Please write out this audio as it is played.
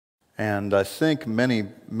And I think many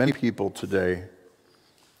people today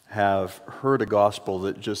have heard a gospel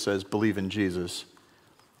that just says, believe in Jesus.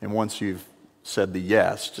 And once you've said the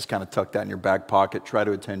yes, just kind of tuck that in your back pocket, try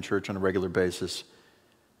to attend church on a regular basis.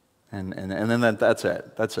 And then that's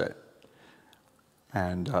it. That's it.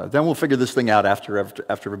 And then we'll figure this thing out after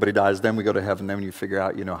everybody dies. Then we go to heaven. Then you figure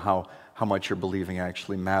out, how much your believing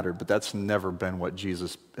actually mattered. But that's never been what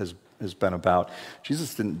Jesus has been about.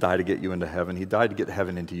 Jesus didn't die to get you into heaven. He died to get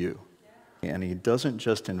heaven into you. And he doesn't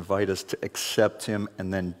just invite us to accept him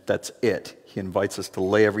and then that's it. He invites us to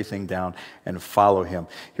lay everything down and follow him.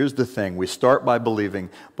 Here's the thing. We start by believing,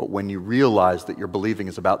 but when you realize that your believing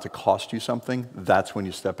is about to cost you something, that's when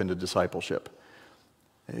you step into discipleship.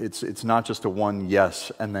 It's not just a one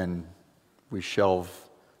yes and then we shelve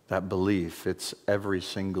that belief. It's every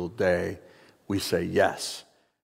single day we say yes.